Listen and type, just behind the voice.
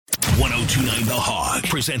1029 The Hog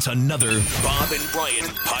presents another Bob and Brian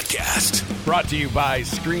podcast. Brought to you by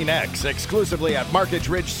ScreenX, exclusively at Market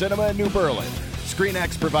Ridge Cinema in New Berlin.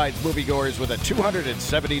 ScreenX provides moviegoers with a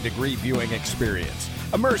 270-degree viewing experience.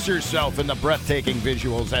 Immerse yourself in the breathtaking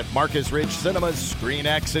visuals at Marcus Ridge Cinema's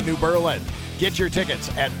ScreenX in New Berlin. Get your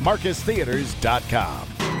tickets at marcustheaters.com.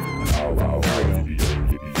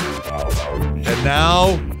 And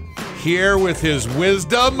now, here with his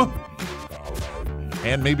wisdom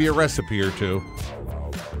and maybe a recipe or two,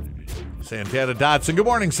 Santana Dotson. Good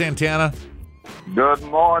morning, Santana. Good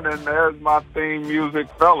morning. There's my theme music,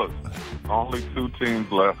 fellas. Only 2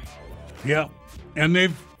 teams left. Yeah, and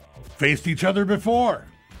they've faced each other before.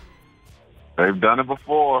 They've done it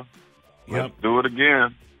before. Let's do it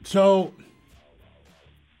again. So,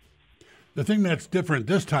 the thing that's different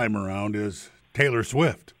this time around is Taylor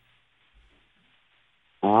Swift.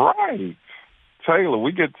 Right. Taylor.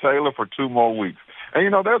 We get Taylor for 2 more weeks. And, you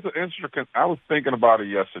know, there's an interesting, I was thinking about it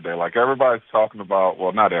yesterday. Like, everybody's talking about,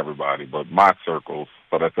 well, not everybody, but my circles,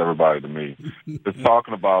 so that's everybody to me, is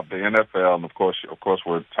talking about the NFL. And, of course,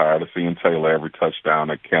 we're tired of seeing Taylor every touchdown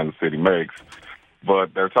that Kansas City makes.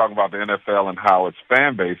 But they're talking about the NFL and how its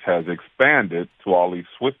fan base has expanded to all these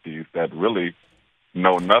Swifties that really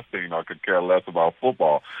know nothing or could care less about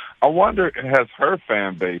football. I wonder, has her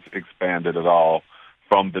fan base expanded at all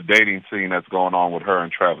from the dating scene that's going on with her and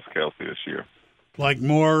Travis Kelce this year? Like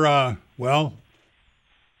more,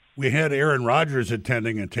 we had Aaron Rodgers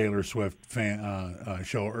attending a Taylor Swift fan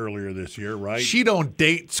show earlier this year, right? She don't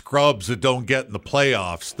date scrubs that don't get in the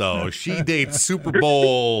playoffs, though. She dates Super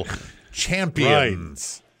Bowl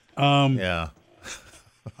champions. Right. Yeah.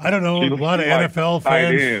 I don't know. A lot of NFL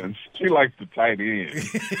fans. Ends. She likes the tight end.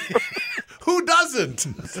 Who doesn't?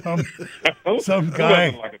 Some guy Who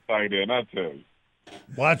doesn't like a tight end, I tell you.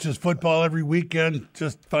 Watches football every weekend,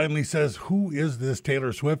 just finally says, who is this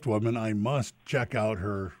Taylor Swift woman? I must check out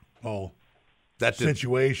her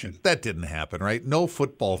situation. That didn't happen, right? No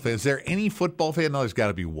football fan. Is there any football fan? No, there's got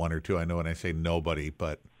to be 1 or 2. I know when I say nobody,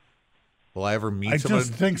 but will I ever meet someone? I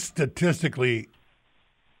just think statistically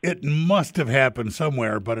it must have happened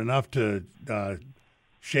somewhere, but enough to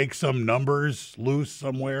shake some numbers loose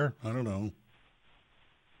somewhere. I don't know.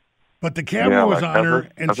 But the camera was on her,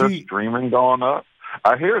 and she streaming going up.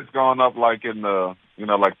 I hear it's going up like in the,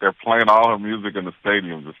 like they're playing all her music in the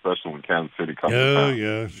stadiums, especially when Kansas City comes to town.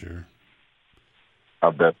 Yeah, sure. I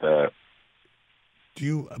bet that.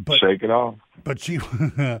 Shake it off. But she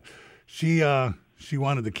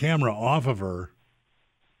wanted the camera off of her,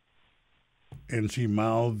 and she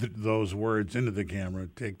mouthed those words into the camera.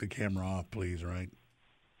 Take the camera off, please, right?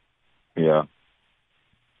 Yeah.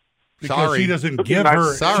 Because she doesn't give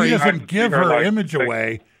her image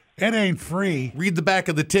away. It ain't free. Read the back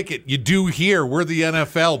of the ticket. You do here. We're the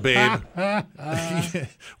NFL, babe.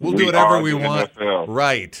 we'll do whatever we want. NFL.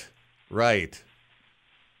 Right.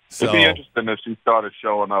 So, it'd be interesting if she started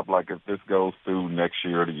showing up, like if this goes through next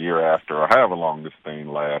year or the year after, or however long this thing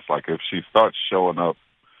lasts. Like if she starts showing up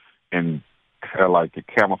in like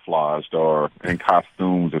camouflaged or in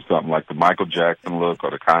costumes or something, like the Michael Jackson look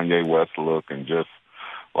or the Kanye West look, and just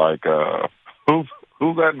like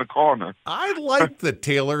who's that in the corner? I like that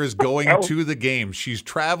Taylor is going to the game. She's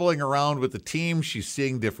traveling around with the team. She's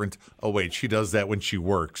seeing different. Oh wait, she does that when she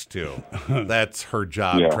works too. That's her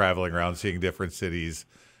job, traveling around, seeing different cities.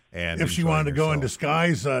 And if she wanted to go in herself.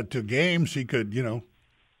 disguise to games, she could,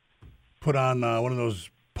 put on one of those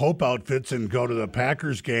Pope outfits and go to the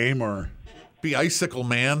Packers game or be Icicle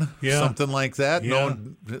Man, something like that. Yeah.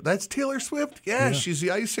 No, that's Taylor Swift. Yeah, she's the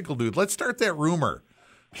Icicle dude. Let's start that rumor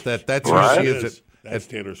that's right. who she is. That's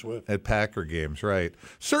Taylor Swift. At Packer games, right.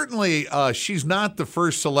 Certainly, she's not the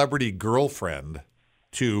first celebrity girlfriend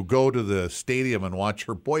to go to the stadium and watch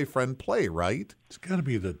her boyfriend play, right? It's got to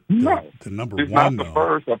be the number She's one, not the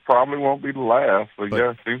first. That probably won't be the last. But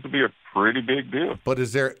yeah, it seems to be a pretty big deal. But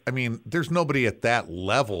there's nobody at that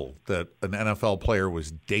level that an NFL player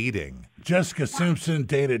was dating. Jessica Simpson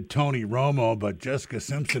dated Tony Romo, but Jessica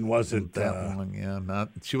Simpson wasn't that long. Yeah,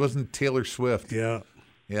 she wasn't Taylor Swift.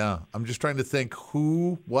 Yeah, I'm just trying to think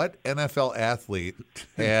what NFL athlete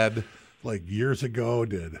had like years ago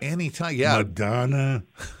did anytime. Yeah, Madonna.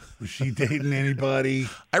 Was she dating anybody?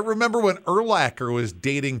 I remember when Urlacher was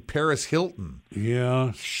dating Paris Hilton.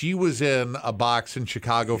 Yeah, she was in a box in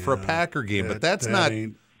Chicago for a Packer game, but that's not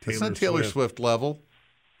Taylor Swift level.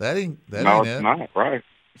 That ain't it. It's not right.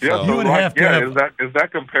 Yeah, you would have to have, is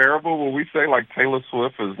that comparable when we say like Taylor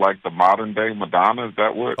Swift is like the modern day Madonna? Is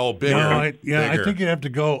that what? Oh, bigger. No, I bigger. think you'd have to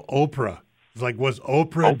go Oprah. It's like, was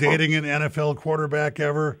Oprah dating an NFL quarterback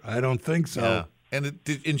ever? I don't think so. Yeah.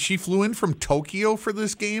 And she flew in from Tokyo for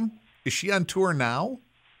this game? Is she on tour now?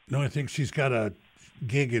 No, I think she's got a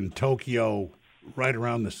gig in Tokyo right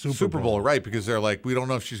around the Super Bowl. Right, because they're like, we don't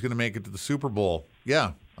know if she's going to make it to the Super Bowl.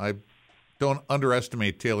 Yeah, I don't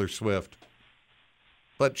underestimate Taylor Swift.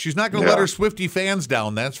 But she's not going to let her Swiftie fans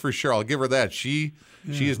down, that's for sure. I'll give her that. She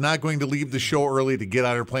is not going to leave the show early to get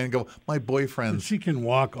on her plane and go, my boyfriend's. She can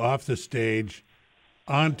walk off the stage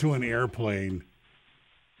onto an airplane,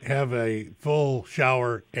 have a full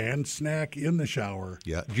shower, and snack in the shower.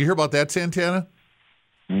 Yeah. Did you hear about that, Santana?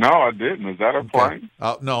 No, I didn't. Is that a plane?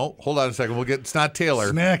 No, hold on a second. It's not Taylor.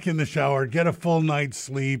 Snack in the shower, get a full night's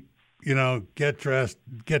sleep, get dressed,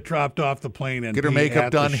 get dropped off the plane, and get her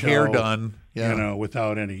makeup done, hair done. Yeah.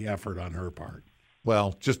 Without any effort on her part.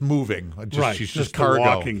 Well, just moving. She's just cargo.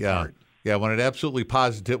 Walking part. Yeah, when she absolutely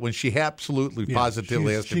positively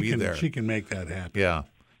has to be there. She can make that happen. Yeah.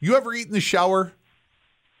 You ever eat in the shower?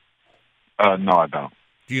 No, I don't.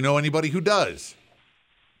 Do you know anybody who does?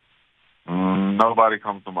 Nobody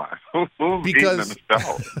comes to mind. Who's because eating in the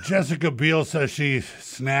shower? Jessica Biel says she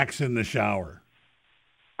snacks in the shower.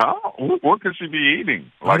 Oh, what could she be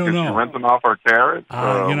eating? I don't know. Is she rinsing off her carrots?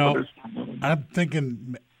 I'm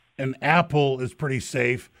thinking an apple is pretty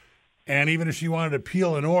safe. And even if she wanted to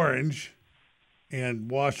peel an orange and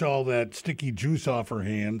wash all that sticky juice off her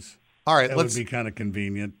hands, all right, that would be kind of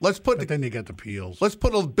convenient. But then you get the peels. Let's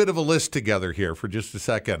put a bit of a list together here for just a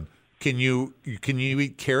second. Can you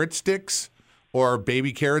eat carrot sticks or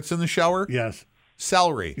baby carrots in the shower? Yes.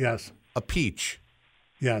 Celery? Yes. A peach?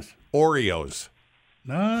 Yes. Oreos?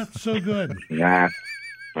 Not so good. Nah,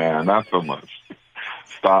 not so much.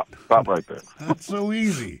 Stop right there. Not so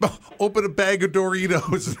easy. Open a bag of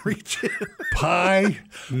Doritos and reach in. Pie?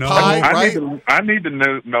 No. Right? I need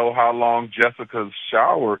to know how long Jessica's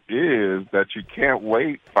shower is, that you can't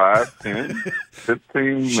wait 5, 10, 15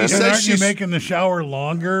 minutes. Aren't you making the shower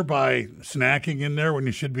longer by snacking in there when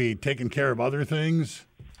you should be taking care of other things?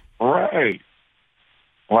 Right.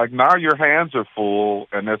 Like now your hands are full,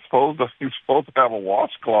 and you're supposed to have a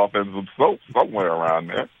washcloth and some soap somewhere around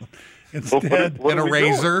there. Instead, and a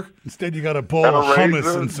razor. Instead, you got a bowl of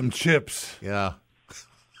hummus and some chips. Yeah.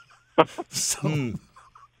 Some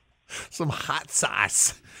hot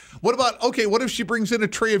sauce. What if she brings in a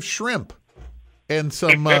tray of shrimp and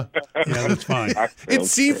some yeah, that's fine.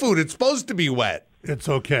 It's seafood. It's supposed to be wet. It's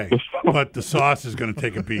okay. But the sauce is going to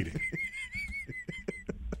take a beating.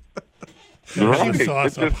 Right.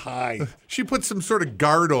 Sauce up high. She puts some sort of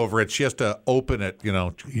guard over it. She has to open it,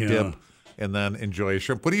 dip, and then enjoy a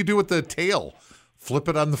shrimp. What do you do with the tail? Flip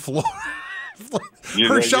it on the floor.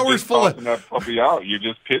 Her shower's full of that puppy out. You're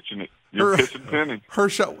just pitching it. You're pitching pennies. Her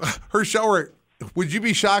shower. Would you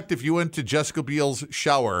be shocked if you went to Jessica Biel's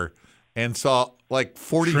shower and saw like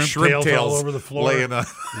 40 shrimp tails all over the floor? Laying on,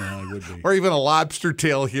 yeah, it would be. Or even a lobster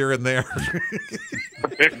tail here and there.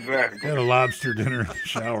 Exactly. I had a lobster dinner in the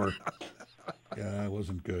shower. Yeah, it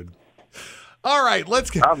wasn't good. All right, let's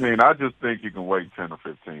get. I just think you can wait 10 or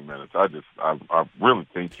 15 minutes. I really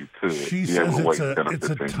think you could. She says it's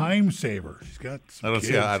a time saver. She's got some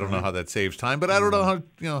kids, I don't know how that saves time, but I don't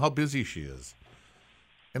know how busy she is.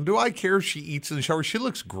 And do I care if she eats in the shower? She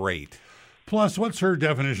looks great. Plus, what's her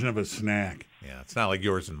definition of a snack? Yeah, it's not like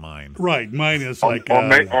yours and mine. Right, mine is like or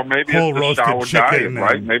maybe whole it's the shower chicken,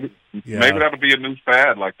 diet, right? Maybe that'll be a new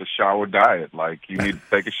fad, like the shower diet. Like you need to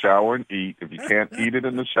take a shower and eat. If you can't eat it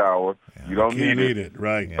in the shower, you don't need it.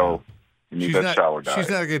 Right? So you need that shower diet. She's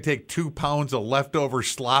not going to take 2 pounds of leftover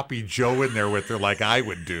sloppy Joe in there with her like I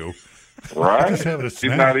would do. Right? Just having a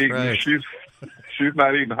snack. She's not eating. Right. She's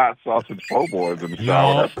not eating hot sausage po' boys in the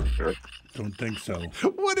shower. No. That's for sure. Don't think so.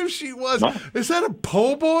 What if she was? No. Is that a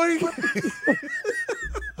po' boy?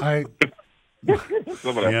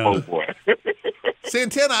 Some of that po' boy.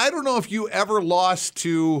 Santana, I don't know if you ever lost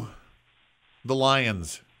to the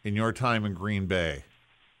Lions in your time in Green Bay.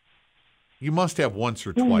 You must have once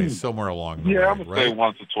or twice somewhere along the way. I'm going to say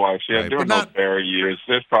once or twice. Yeah, during those Barry years,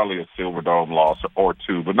 there's probably a Silver Dome loss or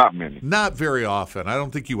two, but not many. Not very often. I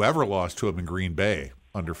don't think you ever lost to him in Green Bay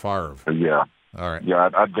under Favre. Yeah. All right. Yeah,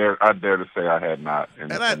 I dare to say I had not in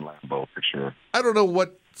Lambeau for sure. I don't know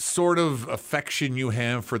what sort of affection you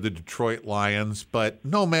have for the Detroit Lions, but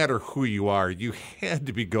no matter who you are, you had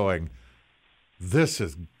to be going, this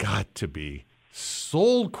has got to be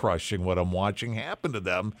soul-crushing what I'm watching happen to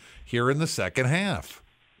them here in the second half.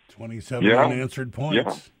 27 unanswered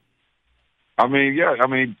points. Yeah. I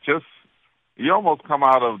mean, just you almost come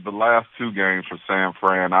out of the last 2 games for San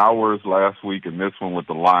Fran, ours last week and this one with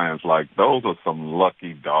the Lions, like those are some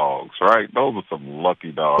lucky dogs, right? Those are some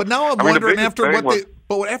lucky dogs. But now I'm wondering after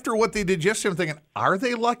what they did yesterday, I'm thinking, are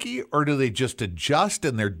they lucky or do they just adjust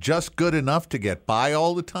and they're just good enough to get by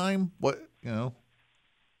all the time?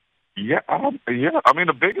 Yeah. I mean,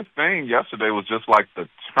 the biggest thing yesterday was just like the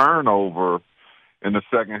turnover in the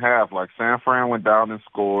second half. Like San Fran went down and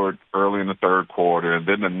scored early in the third quarter, and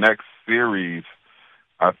then the next series,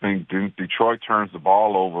 I think Detroit turns the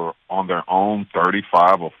ball over on their own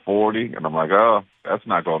 35 or 40, and I'm like, that's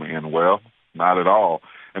not going to end well, not at all.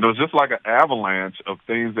 And it was just like an avalanche of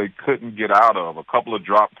things they couldn't get out of. A couple of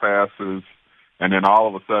drop passes, and then all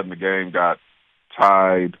of a sudden the game got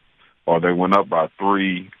tied, or they went up by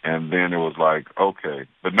 3, and then it was like, okay,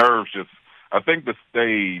 the nerves just. I think the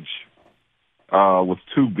stage was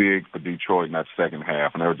too big for Detroit in that second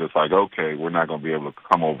half, and they were just like, okay, we're not going to be able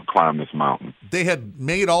to climb this mountain. They had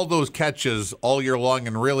made all those catches all year long,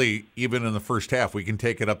 and really, even in the first half, we can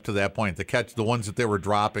take it up to that point. The ones that they were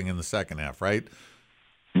dropping in the second half, right?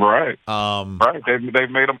 Right. Right. They've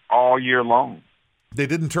made them all year long. They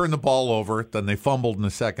didn't turn the ball over. Then they fumbled in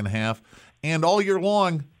the second half. And all year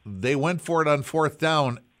long, they went for it on fourth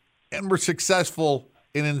down and were successful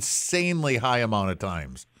an insanely high amount of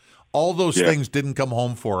times. All those things didn't come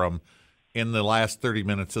home for them in the last 30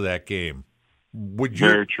 minutes of that game.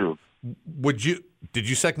 Very true. Did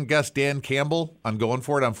you second guess Dan Campbell on going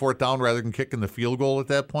for it on fourth down rather than kicking the field goal at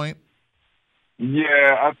that point?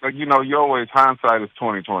 Yeah, you always hindsight is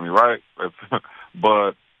 20/20, right?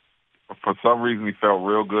 But for some reason, he felt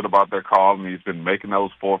real good about that call, and he's been making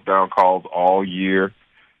those fourth down calls all year.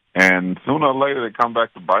 And sooner or later, they come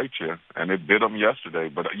back to bite you, and it bit them yesterday.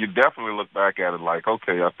 But you definitely look back at it like,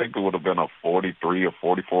 okay, I think it would have been a 43 or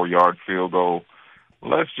 44-yard field goal.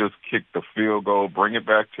 Let's just kick the field goal, bring it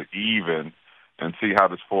back to even, and see how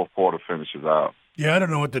this fourth quarter finishes out. Yeah, I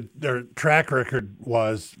don't know what their track record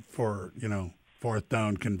was for, fourth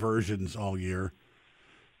down conversions all year.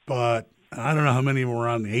 But I don't know how many were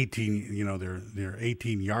on the 18, their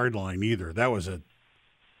 18-yard line either. That was a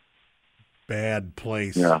bad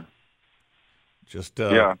place. Yeah.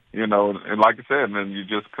 And like I said, and then you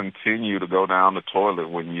just continue to go down the toilet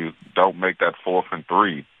when you don't make that 4th and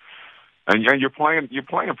 3. And you're playing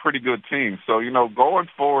a pretty good team. So, going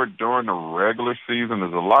forward during the regular season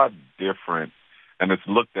is a lot different, and it's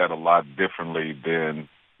looked at a lot differently than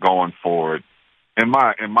going forward, in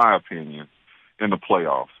my opinion, in the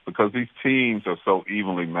playoffs, because these teams are so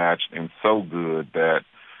evenly matched and so good that,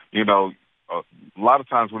 a lot of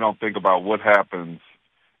times we don't think about what happens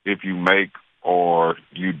if you make or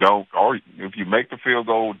you don't, or if you make the field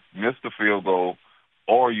goal, miss the field goal,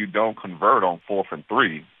 or you don't convert on 4th and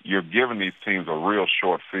 3. You're giving these teams a real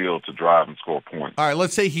short field to drive and score points. All right,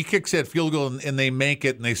 let's say he kicks that field goal and they make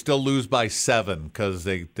it and they still lose by 7 because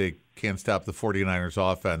they can't stop the 49ers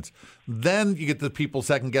offense. Then you get the people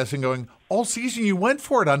second-guessing going, all season you went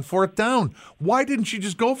for it on 4th down. Why didn't you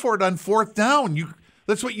just go for it on 4th down?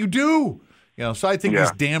 That's what you do. So I think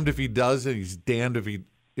he's damned if he does and he's damned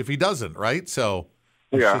if he doesn't, right? So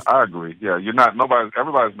I agree. Yeah,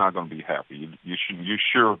 everybody's not going to be happy.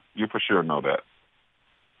 You for sure know that.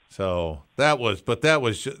 So that was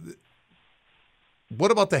just,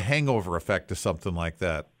 what about the hangover effect of something like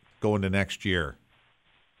that going to next year?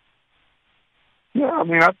 Yeah,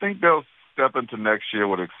 I think they'll step into next year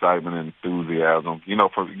with excitement and enthusiasm. You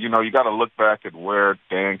got to look back at where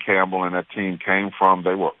Dan Campbell and that team came from.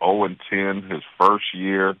 They were 0-10 his first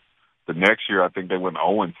year. The next year, I think they went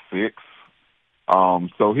 0-6.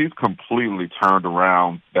 So he's completely turned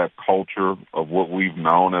around that culture of what we've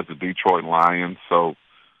known as the Detroit Lions. So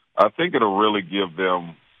I think it'll really give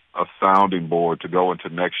them a sounding board to go into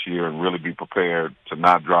next year and really be prepared to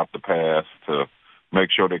not drop the pass, to make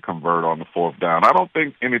sure they convert on the 4th down. I don't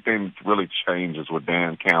think anything really changes with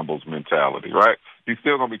Dan Campbell's mentality, right? He's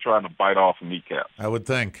still going to be trying to bite off kneecaps. I would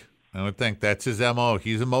think that's his MO.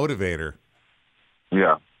 He's a motivator.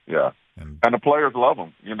 Yeah. And the players love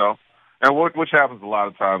him, and which happens a lot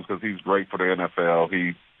of times because he's great for the NFL.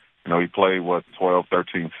 He played 12,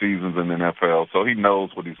 13 seasons in the NFL, so he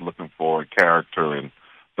knows what he's looking for in character and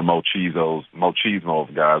the machismo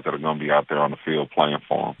of guys that are going to be out there on the field playing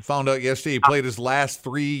for him. Found out yesterday he played his last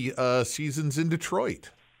 3 seasons in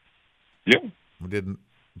Detroit. Yeah, we didn't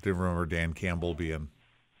remember Dan Campbell being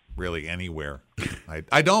really anywhere.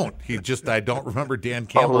 I don't. I don't remember Dan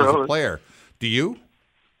Campbell as a player. Do you?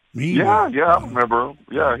 Me? Yeah, I remember him.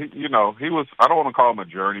 Yeah, he was, I don't want to call him a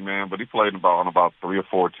journeyman, but he played on about 3 or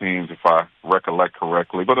 4 teams, if I recollect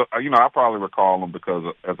correctly. But, I probably recall him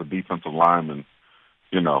because as a defensive lineman,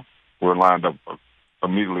 we're lined up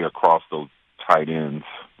immediately across those tight ends.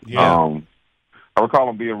 Yeah. I recall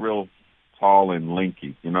him being real tall and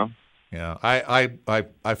lanky, Yeah,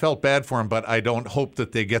 I felt bad for him, but I don't hope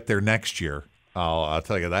that they get there next year. I'll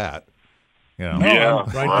tell you that. You know? No,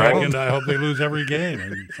 right back into I hope they lose every game.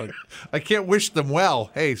 And it's like, I can't wish them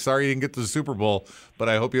well. Hey, sorry you didn't get to the Super Bowl, but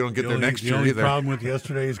I hope you don't get there next year either. The only problem with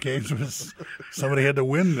yesterday's games was somebody had to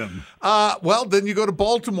win them. Well, then you go to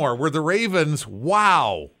Baltimore, where the Ravens,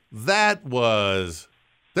 wow, their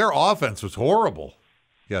offense was horrible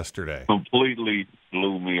yesterday. Completely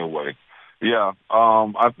blew me away. Yeah,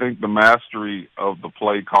 I think the mastery of the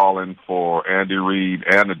play calling for Andy Reid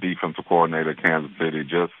and the defensive coordinator at Kansas City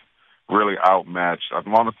just really outmatched. I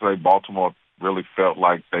want to say Baltimore really felt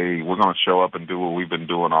like they were going to show up and do what we've been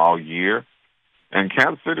doing all year. And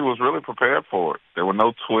Kansas City was really prepared for it. There were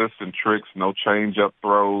no twists and tricks, no change-up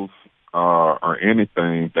throws or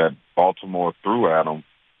anything that Baltimore threw at them.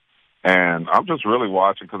 And I'm just really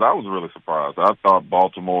watching because I was really surprised. I thought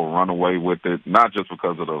Baltimore would run away with it, not just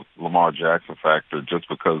because of the Lamar Jackson factor, just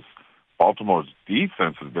because Baltimore's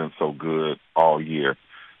defense has been so good all year.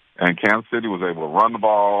 And Kansas City was able to run the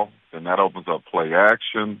ball, then that opens up play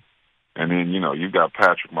action. And then, you've got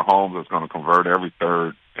Patrick Mahomes that's going to convert every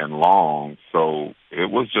third and long. So it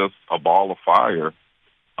was just a ball of fire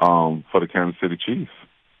for the Kansas City Chiefs.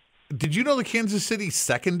 Did you know the Kansas City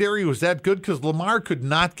secondary was that good? Because Lamar could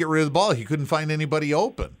not get rid of the ball. He couldn't find anybody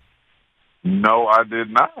open. No, I did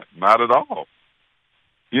not. Not at all.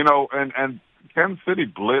 And Kansas City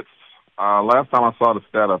blitzed. Last time I saw the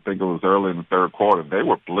stat, I think it was early in the third quarter, they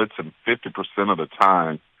were blitzing 50% of the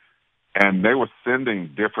time, and they were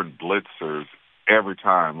sending different blitzers every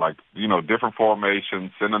time, like, different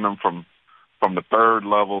formations, sending them from the third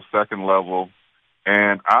level, second level.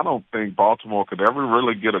 And I don't think Baltimore could ever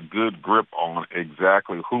really get a good grip on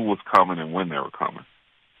exactly who was coming and when they were coming.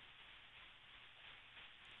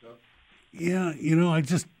 Yeah, you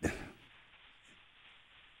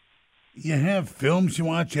have films you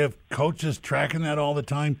watch, you have coaches tracking that all the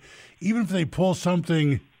time. Even if they pull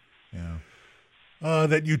something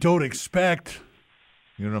that you don't expect.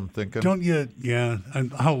 You know what I'm thinking? Don't you? Yeah.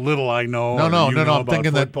 How little I know. No. I'm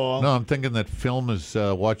thinking football. I'm thinking that film is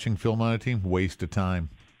watching film on a team, waste of time.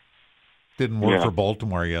 Didn't work for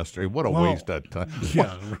Baltimore yesterday. What a waste of time.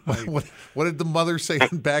 Yeah, right. What did the mother say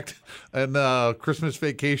back in Christmas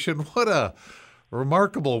Vacation? What a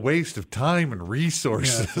remarkable waste of time and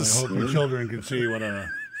resources. Yes, I hope your children can see what a...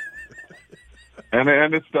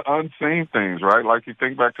 And it's the unseen things, right? Like you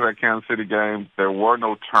think back to that Kansas City game, there were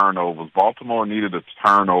no turnovers. Baltimore needed a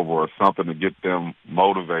turnover or something to get them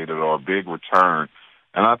motivated or a big return.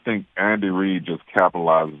 And I think Andy Reid just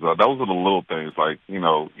capitalizes. Those are the little things, like,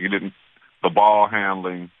 the ball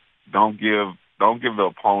handling. Don't give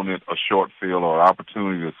the opponent a short field or an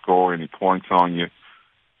opportunity to score any points on you.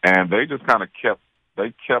 And they just kind of kept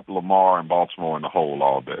Lamar and Baltimore in the hole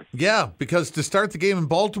all day. Yeah, because to start the game in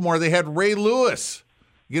Baltimore, they had Ray Lewis,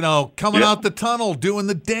 coming out the tunnel, doing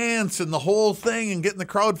the dance and the whole thing and getting the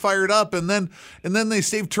crowd fired up. And then they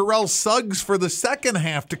saved Terrell Suggs for the second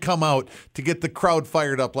half to come out to get the crowd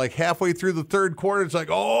fired up. Like halfway through the third quarter, it's like,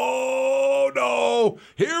 oh, no,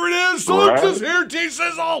 here it is. Suggs is here,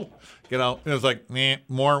 T-Sizzle. It was like,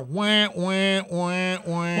 more wah, wah, wah, wah.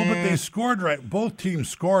 Well, but they scored right. Both teams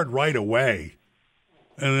scored right away.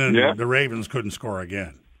 And then the Ravens couldn't score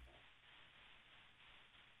again.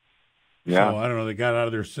 Yeah. So, I don't know. They got out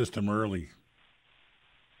of their system early.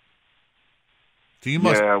 So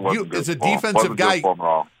as a defensive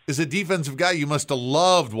guy, you must have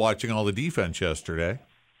loved watching all the defense yesterday.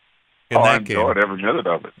 I enjoyed every minute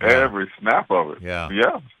of it, every snap of it. Yeah.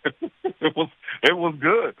 It was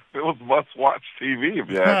good. It was must-watch TV, if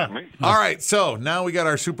you ask me. All right, so now we got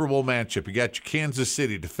our Super Bowl matchup. You got your Kansas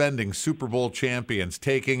City defending Super Bowl champions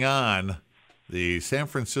taking on the San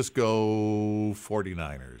Francisco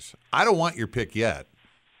 49ers. I don't want your pick yet.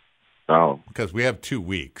 Oh. Because we have 2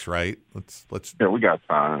 weeks, right? Let's. Yeah, we got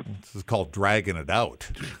time. This is called dragging it out.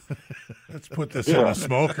 Let's put this in a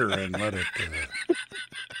smoker and let it...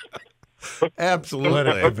 Absolutely. Let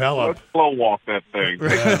it develop. Let's slow walk that thing.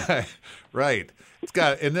 Right.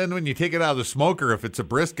 And then when you take it out of the smoker, if it's a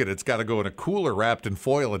brisket, it's got to go in a cooler wrapped in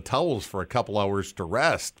foil and towels for a couple hours to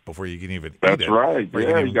rest before you can even eat it. That's right.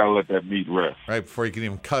 Yeah, you got to let that meat rest. Right, before you can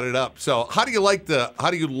even cut it up. So how do you like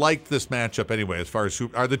this matchup anyway, as far as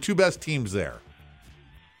are the two best teams there?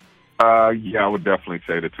 Yeah, I would definitely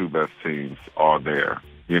say the two best teams are there.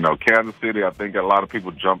 Kansas City, I think a lot of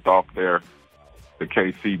people jumped off the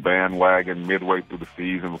KC bandwagon midway through the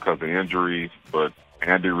season because of injuries, but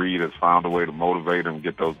Andy Reid has found a way to motivate them,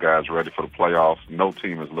 get those guys ready for the playoffs. No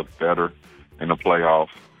team has looked better in the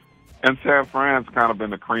playoffs. And San Fran's kind of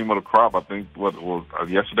been the cream of the crop. I think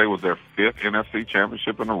yesterday was their 5th NFC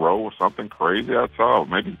championship in a row or something crazy I saw,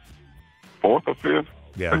 maybe 4th or 5th.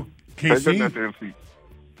 Yeah. KC? They've been at the NFC.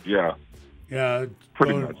 Yeah. Yeah,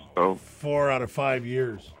 pretty much. So 4 out of 5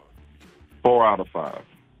 years. 4 out of 5.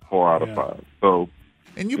 4 out of 5. So,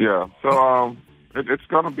 and it's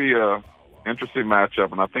going to be a interesting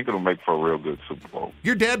matchup, and I think it'll make for a real good Super Bowl.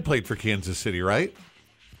 Your dad played for Kansas City, right?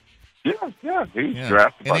 Yeah. He's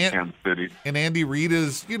drafted by Kansas City. And Andy Reid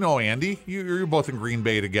is, Andy. You're both in Green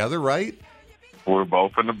Bay together, right? We're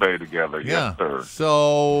both in the Bay together, yes, sir.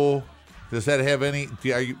 So, does that have any?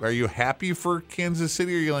 Are you happy for Kansas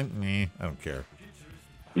City, or are you like, I don't care?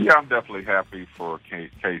 Yeah, I'm definitely happy for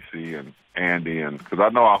Casey and Andy, and because I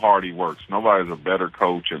know how hard he works. Nobody's a better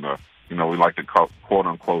coach, and we like to quote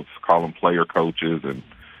unquote call them player coaches, and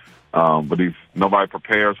but nobody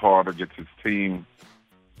prepares harder, gets his team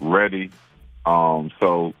ready.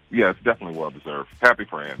 So yeah, it's definitely well deserved. Happy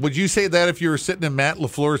for Andy. Would you say that if you were sitting in Matt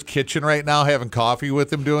LaFleur's kitchen right now having coffee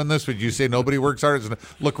with him doing this, would you say nobody works harder?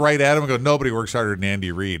 Look right at him and go, nobody works harder than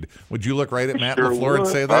Andy Reid. Would you look right at Matt LaFleur and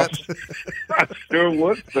say that? I sure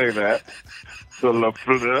would say that. To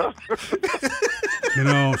LaFleur.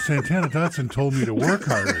 Santana Dotson told me to work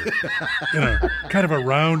harder in a kind of a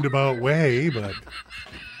roundabout way, but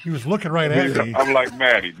he was looking right at me. I'm like,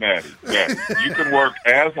 Maddie, you can work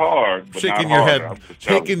as hard, but shaking not your harder.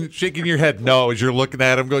 head, shaking your head no as you're looking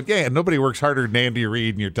at him, going, yeah, nobody works harder than Andy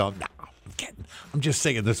Reid, and you're telling, no, I'm just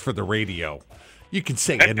saying this for the radio. You can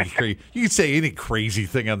say any crazy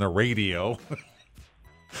thing on the radio.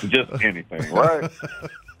 Just anything, right?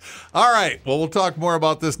 All right. Well, we'll talk more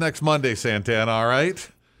about this next Monday, Santana. All right.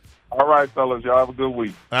 All right, fellas. Y'all have a good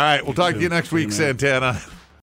week. All right. We'll talk to you next week, Santana.